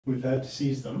We've had to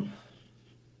seize them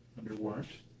under warrant.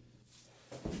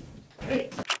 Hey.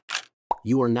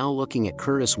 You are now looking at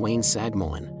Curtis Wayne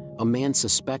Sagmoen, a man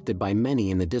suspected by many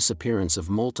in the disappearance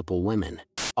of multiple women.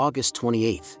 August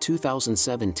 28,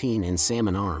 2017 in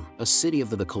Salmon Arm, a city of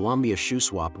the Columbia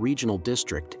Shuswap Regional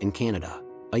District in Canada.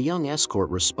 A young escort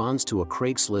responds to a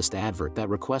Craigslist advert that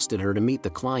requested her to meet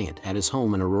the client at his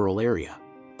home in a rural area.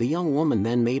 The young woman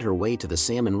then made her way to the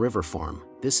Salmon River Farm.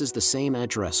 This is the same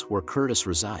address where Curtis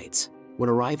resides. When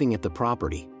arriving at the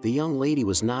property, the young lady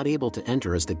was not able to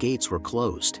enter as the gates were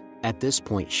closed. At this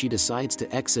point, she decides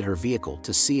to exit her vehicle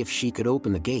to see if she could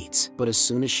open the gates, but as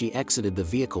soon as she exited the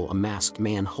vehicle, a masked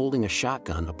man holding a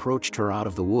shotgun approached her out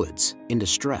of the woods. In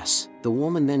distress, the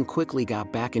woman then quickly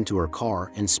got back into her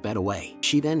car and sped away.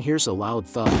 She then hears a loud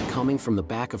thud coming from the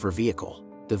back of her vehicle.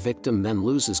 The victim then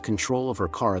loses control of her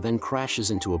car, then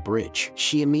crashes into a bridge.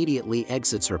 She immediately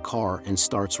exits her car and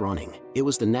starts running. It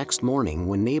was the next morning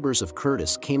when neighbors of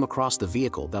Curtis came across the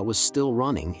vehicle that was still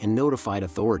running and notified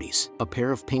authorities. A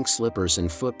pair of pink slippers and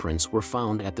footprints were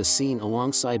found at the scene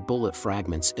alongside bullet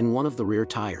fragments in one of the rear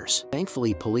tires.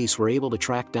 Thankfully, police were able to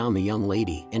track down the young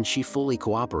lady and she fully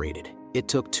cooperated. It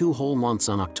took 2 whole months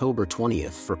on October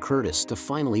 20th for Curtis to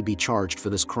finally be charged for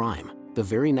this crime. The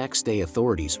very next day,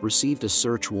 authorities received a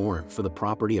search warrant for the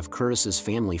property of Curtis's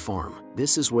family farm.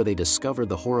 This is where they discovered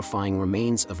the horrifying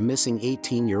remains of missing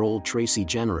 18-year-old Tracy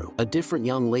Generu, a different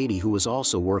young lady who was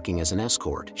also working as an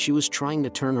escort. She was trying to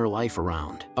turn her life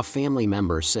around. A family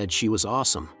member said she was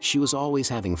awesome. She was always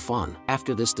having fun.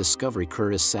 After this discovery,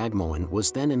 Curtis Sagmoen was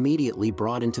then immediately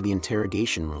brought into the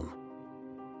interrogation room.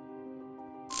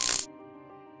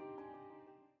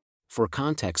 For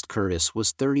context, Curtis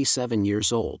was 37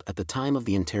 years old at the time of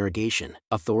the interrogation.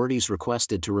 Authorities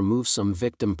requested to remove some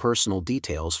victim personal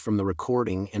details from the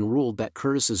recording and ruled that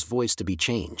Curtis's voice to be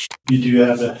changed. You do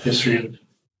have a history of...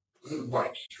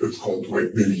 It's called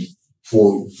maybe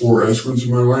four escorts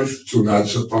in my life, so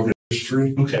that's a public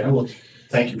history. Okay, well,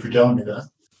 thank you for telling me that.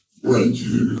 Right.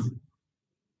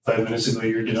 5 minutes ago,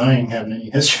 you were denying having any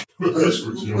history.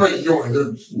 Escorts, right,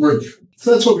 like...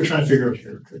 So that's what we're trying to figure out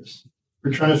here, Curtis.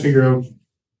 We're trying to figure out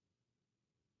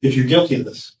if you're guilty of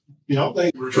this. You know,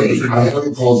 like... I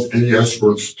haven't called any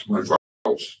escorts to my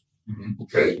house. Mm-hmm.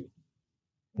 Okay?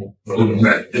 I haven't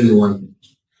met anyone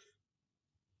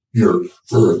here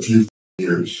for a few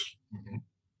years.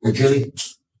 Mm-hmm. Okay?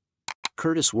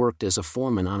 Curtis worked as a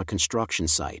foreman on a construction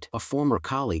site. A former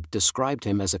colleague described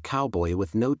him as a cowboy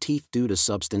with no teeth due to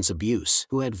substance abuse,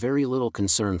 who had very little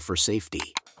concern for safety.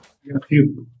 I got a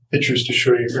few pictures to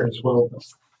show you here as well.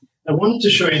 I wanted to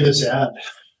show you this ad.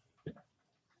 Do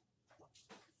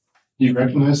you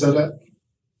recognize that ad?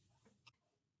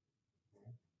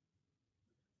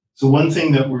 So one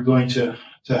thing that we're going to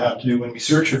have to do when we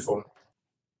search your phone,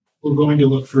 we're going to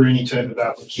look for any type of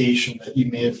application that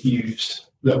you may have used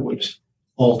that would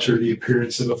alter the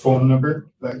appearance of a phone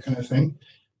number, that kind of thing.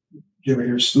 Do you ever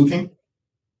hear spoofing?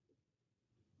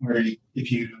 Where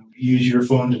if you use your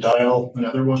phone to dial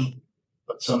another one,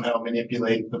 but somehow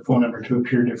manipulate the phone number to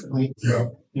appear differently. Yeah.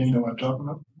 You know what I'm talking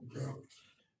about? Yeah.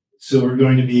 So we're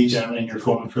going to be examining your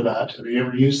phone for that. Have you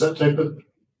ever used that type of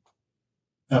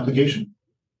application?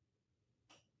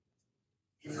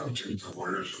 Yeah, I'll take the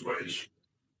lawyer's advice.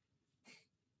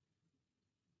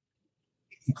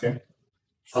 Okay.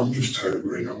 I'm just tired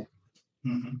right now.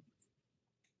 Mm-hmm.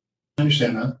 I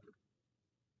understand that.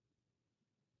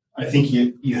 I think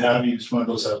you have used one of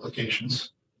those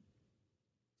applications.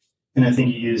 And I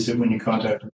think you used it when you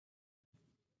contacted.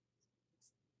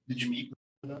 Did you meet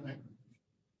with that night?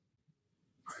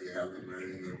 I haven't met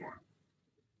anyone.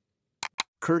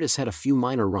 Curtis had a few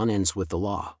minor run-ins with the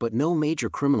law, but no major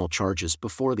criminal charges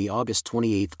before the August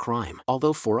 28th crime,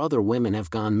 although 4 other women have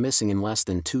gone missing in less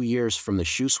than 2 years from the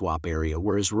Shuswap area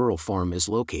where his rural farm is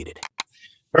located.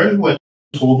 Part of what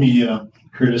told me,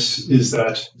 Curtis, is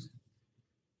that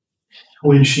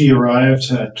when she arrived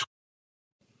at,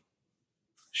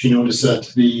 she noticed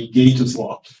that the gate was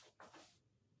locked.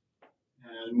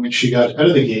 And when she got out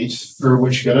of the gate, or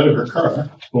when she got out of her car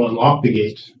to go unlock the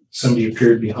gate, somebody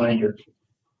appeared behind her.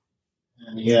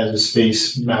 And he had his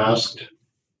face masked.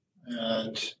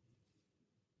 And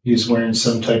he was wearing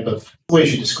some type of, the way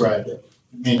she described it,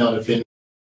 it may not have been,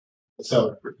 that's how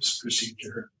it was perceived to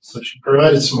her. So she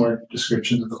provided some more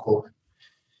descriptions of the clothing.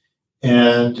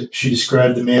 And she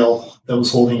described the male that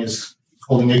was holding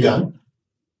a gun.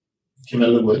 Came out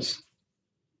of the woods.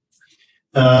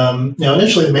 Now,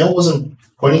 initially, the male wasn't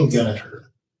pointing a gun at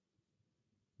her.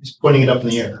 He's pointing it up in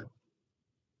the air.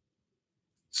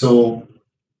 So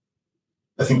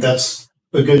I think that's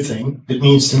a good thing. It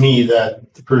means to me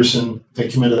that the person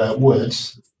that came out of that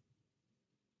woods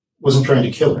wasn't trying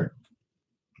to kill her.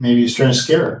 Maybe he's trying to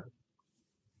scare her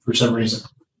for some reason.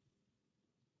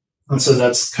 And so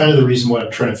that's kind of the reason what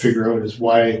I'm trying to figure out is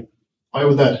why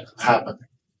would that happen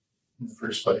in the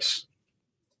first place?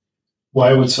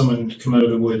 Why would someone come out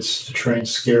of the woods to try and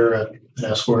scare an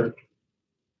escort?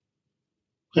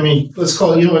 I mean, let's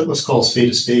call a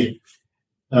spade a spade.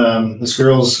 This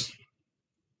girl's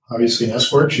obviously an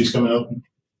escort. She's coming up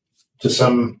to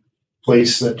some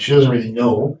place that she doesn't really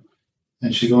know,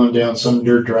 and she's going down some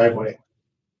dirt driveway.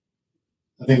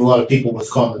 I think a lot of people with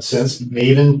common sense may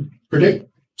even predict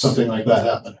something like that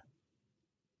happen.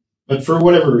 But for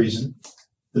whatever reason,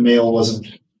 the male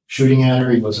wasn't shooting at her,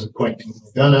 he wasn't pointing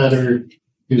the gun at her,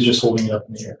 he was just holding it up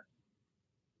in the air.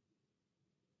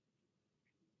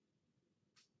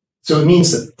 So it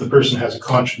means that the person has a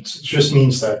conscience. It just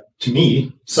means that, to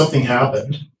me, something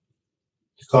happened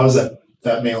to cause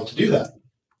that male to do that.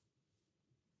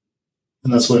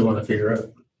 And that's what I want to figure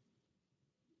out.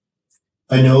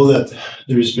 I know that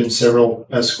there's been several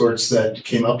escorts that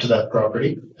came up to that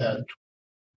property, and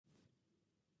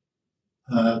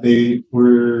they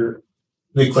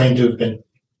claimed to have been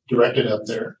directed up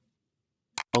there.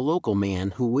 A local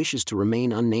man who wishes to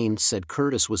remain unnamed said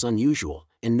Curtis was unusual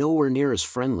and nowhere near as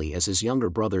friendly as his younger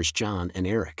brothers John and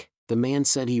Eric. The man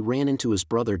said he ran into his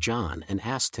brother John and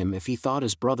asked him if he thought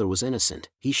his brother was innocent.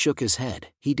 He shook his head.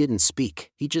 He didn't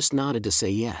speak. He just nodded to say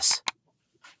yes.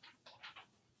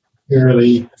 Here are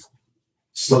the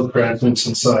slug fragments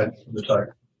inside of the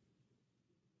tire.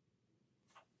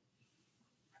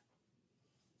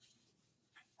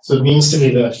 So it means to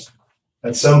me that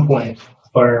at some point the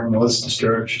firearm was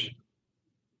discharged.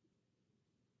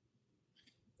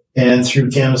 And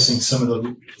through canvassing some of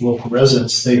the local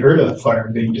residents, they heard a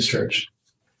firearm being discharged.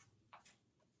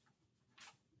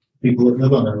 People that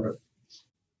live on that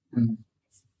road.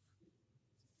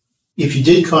 If you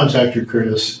did contact her,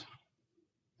 Curtis,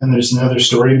 and there's another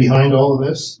story behind all of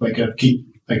this, like I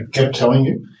kept telling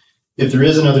you, if there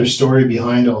is another story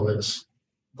behind all this,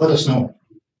 let us know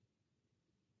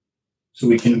so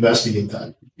we can investigate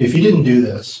that. If you didn't do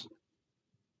this,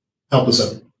 help us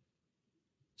out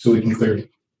so we can clear it.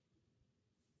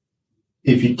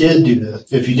 If you did do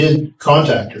this, if you did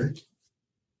contact her,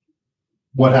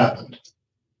 what happened?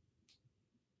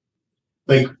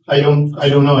 Like, I don't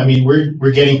know. I mean,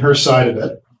 we're getting her side of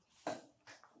it.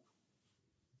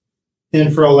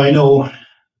 And for all I know,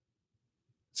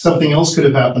 something else could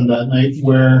have happened that night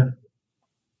where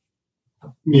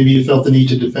maybe you felt the need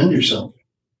to defend yourself.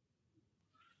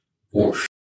 Oh,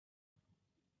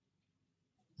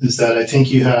 Is that I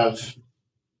think you have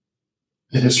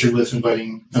a history with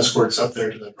inviting escorts up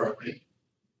there to that property.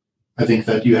 I think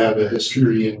that you have a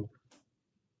history in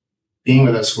being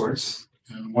with escorts,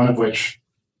 and one of which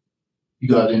you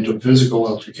got into a physical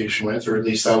altercation with, or at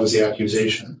least that was the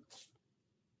accusation.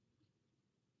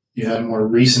 You had a more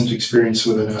recent experience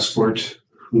with an escort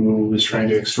who was trying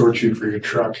to extort you for your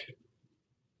truck.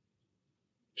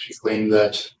 She claimed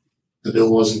that the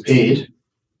bill wasn't paid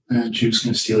and she was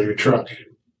going to steal your truck.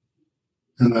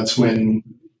 And that's when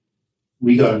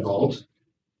we got involved,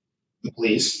 the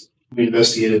police. We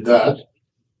investigated that.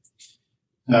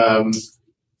 I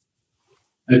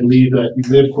believe that you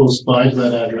live close by to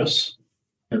that address,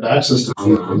 have access to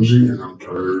I'm hungry and I'm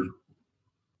tired.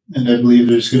 and I believe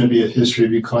there's going to be a history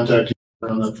of you contacting her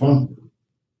on that phone.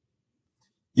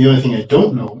 The only thing I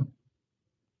don't know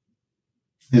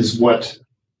is what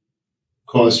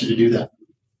caused you to do that.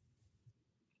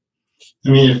 I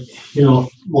mean,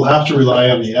 we'll have to rely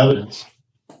on the evidence,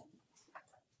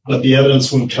 but the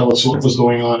evidence won't tell us what was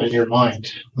going on in your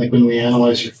mind. Like when we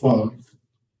analyze your phone,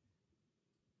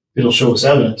 it'll show us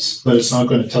evidence, but it's not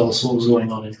going to tell us what was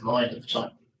going on in your mind at the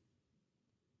time.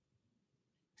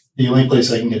 The only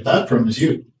place I can get that from is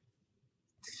you.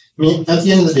 I mean, at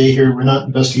the end of the day here, we're not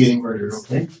investigating murder,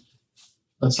 okay?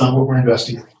 That's not what we're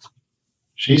investigating.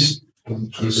 This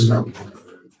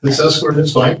escort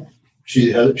is fine.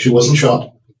 She wasn't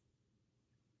shot.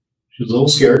 She was a little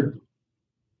scared,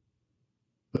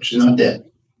 but she's not dead.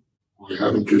 I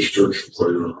haven't discharged the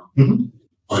firearm. Mm-hmm.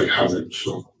 I haven't,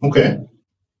 so. Okay.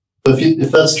 But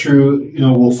if that's true,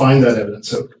 we'll find that evidence.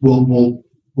 So we'll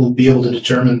be able to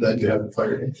determine that you haven't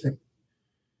fired anything.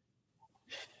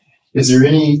 Is there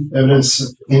any evidence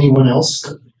of anyone else,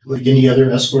 like any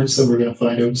other escorts, that we're going to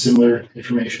find out similar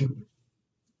information?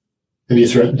 Have you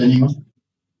threatened anyone?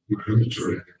 I haven't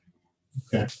threatened.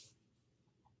 Okay.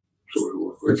 So I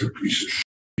look like a piece of shit.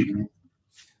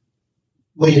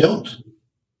 Well, you don't.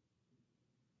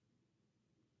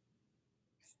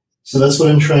 So that's what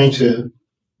I'm trying to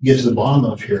get to the bottom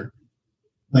of here.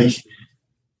 Like,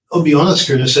 I'll be honest,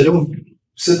 Curtis, I don't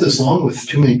sit this long with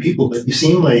too many people, but you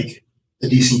seem like a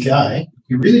decent guy.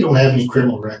 You really don't have any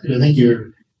criminal record. I think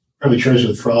you're probably charged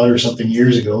with fraud or something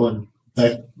years ago, and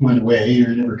that went away. You're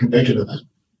never convicted of it.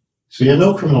 So you have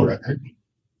no criminal record.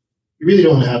 You really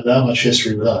don't have that much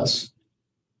history with us.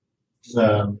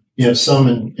 You have some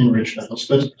in Richmond,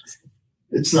 but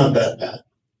it's not that bad.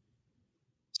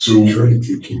 So I'm trying to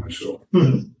keep to myself.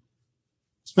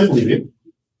 I believe you.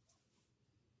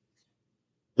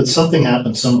 But something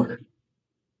happened somewhere.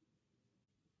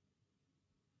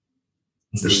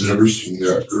 I've never seen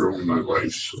that girl in my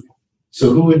life.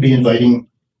 So who would be inviting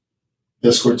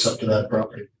escorts up to that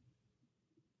property?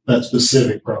 That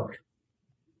specific property?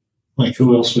 Like,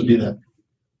 who else would do that?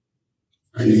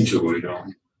 I need to lay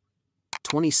down.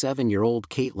 27-year-old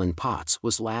Caitlin Potts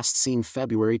was last seen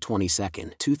February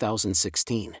 22,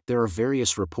 2016. There are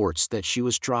various reports that she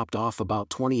was dropped off about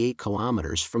 28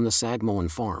 kilometers from the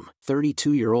Sagmoen farm.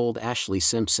 32-year-old Ashley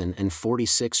Simpson and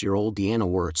 46-year-old Deanna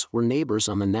Wertz were neighbors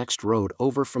on the next road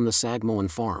over from the Sagmoen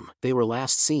farm. They were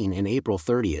last seen in April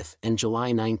 30th and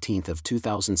July 19th of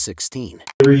 2016.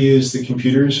 Ever use the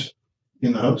computers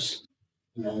in the house?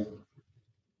 No.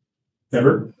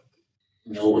 Ever?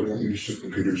 No, I don't use the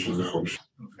computers in the house.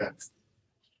 Okay.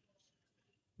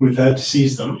 We've had to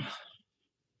seize them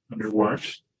under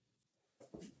warrant.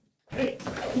 Hey.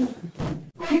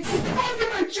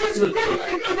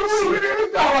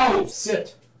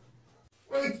 Sit.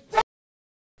 Wait,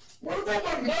 what about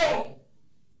my mom?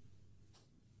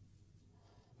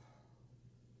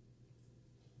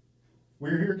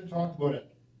 We're here to talk about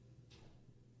it.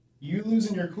 You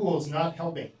losing your cool is not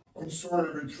helping. I'm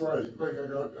sorry to try. Like I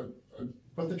got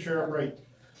Put the chair upright.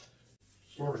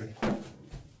 sorry.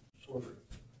 Sorry.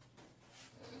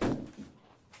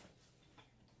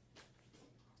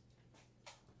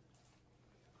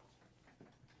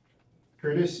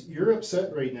 Curtis, you're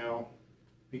upset right now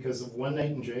because of one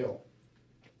night in jail.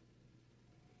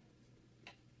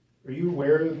 Are you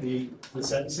aware of the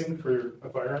sentencing for a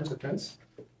firearms offense?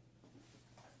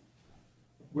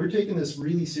 We're taking this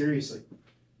really seriously.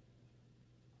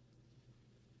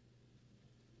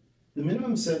 The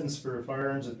minimum sentence for a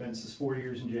firearms offense is 4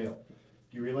 years in jail.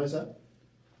 Do you realize that?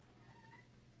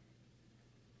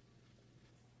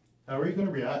 How are you going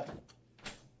to react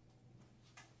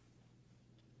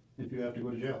if you have to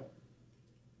go to jail?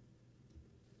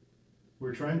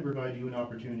 We're trying to provide you an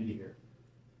opportunity here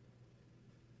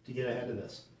to get ahead of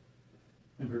this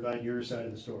and provide your side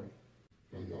of the story.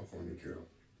 I'm not going to jail.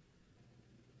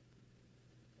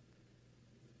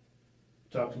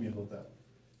 Talk to me about that.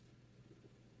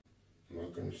 I'm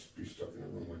not going to be stuck in a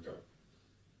room like that.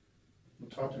 Well,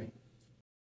 talk to me.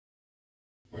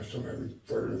 My son ever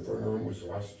fired a firearm was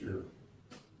last year.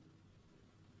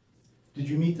 Did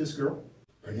you meet this girl?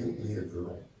 I didn't meet a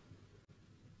girl.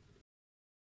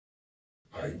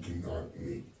 I do not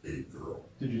meet a girl.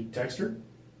 Did you text her?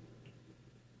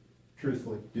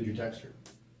 Truthfully, did you text her?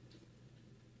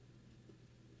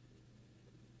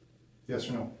 Yes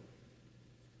or no?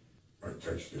 I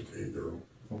texted a girl.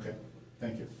 Okay,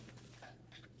 thank you.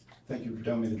 Thank you for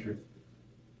telling me the truth.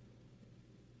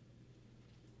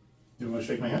 Do you want to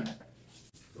shake my hand?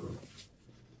 Sure.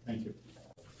 Thank you.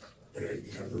 But I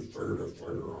never fired a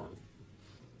firearm.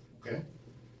 Okay,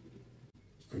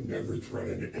 I never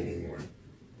threatened anyone.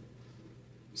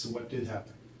 so what did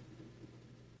happen?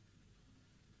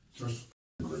 Just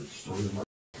a great story of my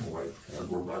life. Can I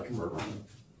go back to my room?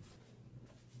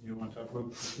 You don't want to talk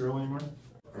about this girl anymore?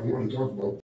 I don't want to talk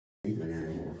about anything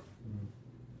anymore.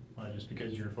 Why, just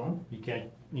because you're a phone? You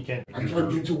can't. I got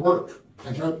to get to work.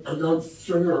 I got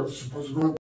said I was supposed to go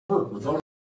to work. Without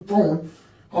a phone,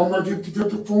 how am I going to get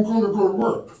the phone call to go to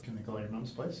work? Can I call your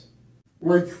mom's place?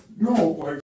 Like, no,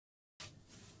 like.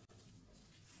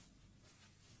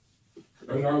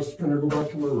 And I was going to go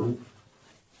back to my room.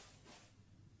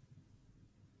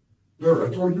 There,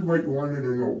 I told you what you wanted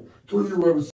to know. I told you what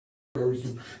I was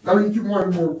doing. Now you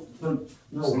want to know.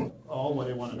 No. So, all what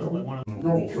I want to know. I want to know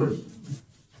No,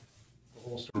 the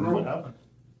whole story. No. What happened?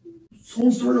 So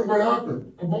story of what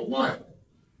happened. About what?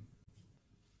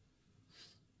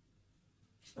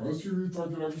 I was here, you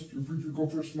thought that if we could go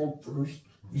for a smoke first.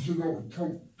 You said, no,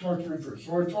 talk to me first.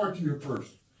 So I talked to you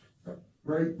first.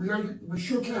 Right? We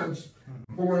shook hands.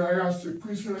 But when I asked you,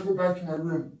 please can I go back to my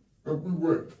room? We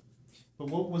would. But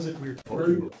what was it we were talking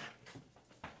Right? about?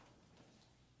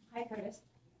 Hi, Curtis.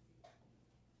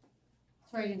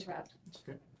 Sorry to interrupt. It's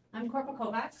okay. I'm Corporal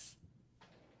Kovacs.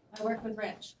 I work with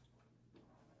Rich.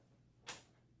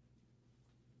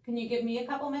 Can you give me a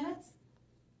couple minutes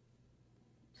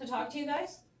to talk to you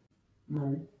guys?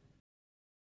 No,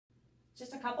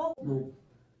 Just a couple? no.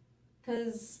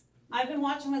 Because I've been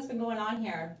watching what's been going on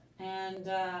here, And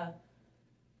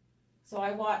so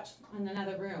I watched in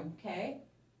another room, okay?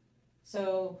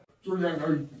 So So yeah, now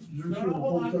you two are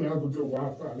both gonna have a good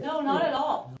laugh at it. no, not at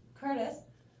all. Curtis,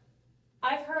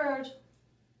 I've heard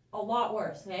a lot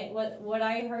worse, okay? What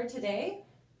I heard today,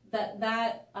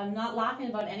 that I'm not laughing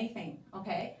about anything,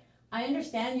 okay? I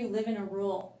understand you live in a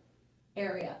rural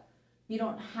area. You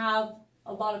don't have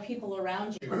a lot of people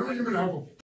around I you. don't even have a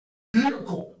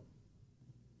vehicle.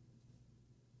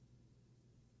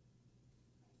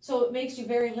 So it makes you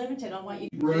very limited on what you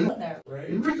can Right. do there.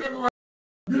 The reason I don't have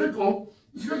a vehicle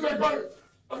is because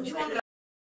I'm trying to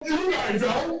help you guys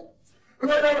out,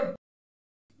 and I got a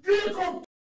vehicle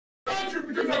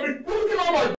because I've been working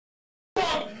on my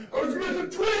fuck. I was missing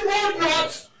 3 road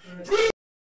nuts, and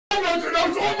I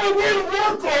was on my way to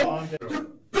work to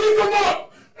pick them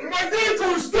up, and my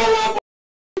vehicle is still up on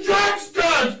the job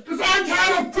stand because I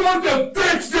can't afford to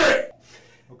fix it.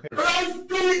 Okay. And I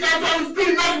was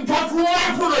being nothing but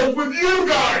cooperative with you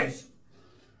guys.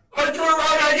 I turn around,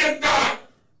 I get that.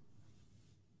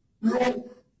 You know?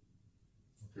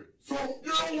 Okay. So, you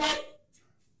know what?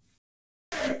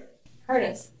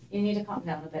 Curtis, you need to calm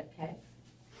down a bit, okay?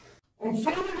 I'm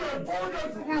sorry that I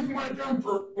apologize for losing my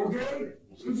temper, okay?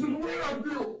 This is the way I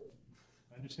feel.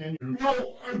 I understand you.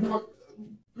 No, I want.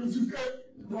 This is it.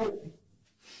 No.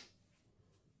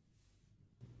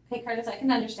 Okay, Curtis, I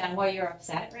can understand why you're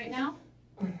upset right now.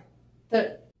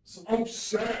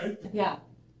 Upset? Yeah.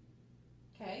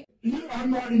 Okay.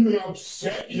 I'm not even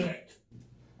upset yet.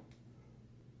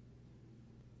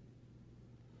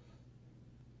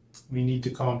 We need to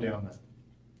calm down then.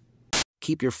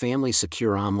 Keep your family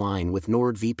secure online with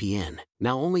NordVPN.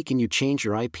 Not only can you change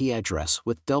your IP address,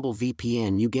 with double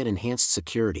VPN you get enhanced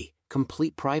security,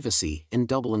 complete privacy, and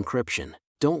double encryption.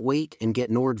 Don't wait and get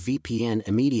NordVPN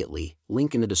immediately.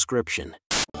 Link in the description.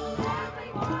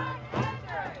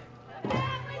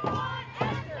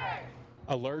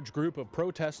 A large group of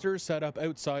protesters set up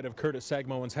outside of Curtis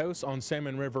Sagmoen's house on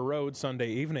Salmon River Road Sunday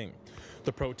evening.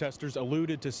 The protesters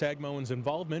alluded to Sagmoen's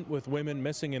involvement with women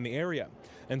missing in the area,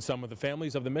 and some of the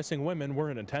families of the missing women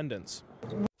were in attendance.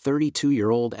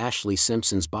 32-year-old Ashley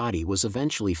Simpson's body was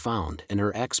eventually found, and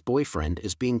her ex-boyfriend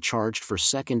is being charged for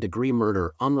second-degree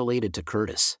murder unrelated to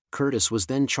Curtis. Curtis was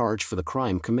then charged for the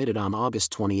crime committed on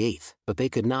August 28, but they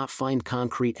could not find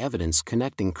concrete evidence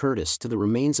connecting Curtis to the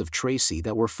remains of Tracy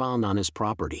that were found on his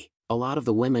property. A lot of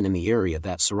the women in the area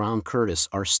that surround Curtis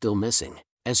are still missing.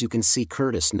 As you can see,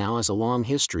 Curtis now has a long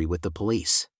history with the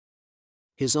police.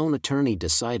 His own attorney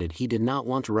decided he did not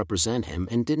want to represent him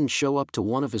and didn't show up to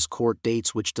one of his court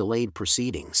dates, which delayed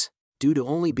proceedings. Due to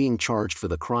only being charged for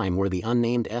the crime where the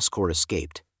unnamed escort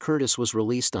escaped, Curtis was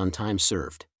released on time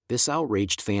served. This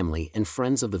outraged family and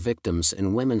friends of the victims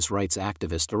and women's rights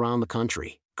activists around the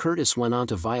country. Curtis went on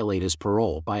to violate his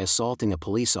parole by assaulting a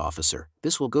police officer.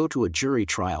 This will go to a jury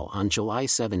trial on July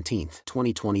 17,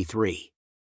 2023.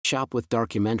 Shop with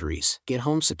documentaries, get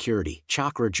home security,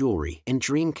 chakra jewelry, and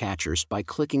dream catchers by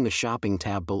clicking the shopping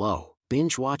tab below.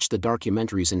 Binge watch the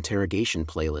documentaries interrogation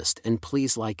playlist, and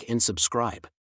please like and subscribe.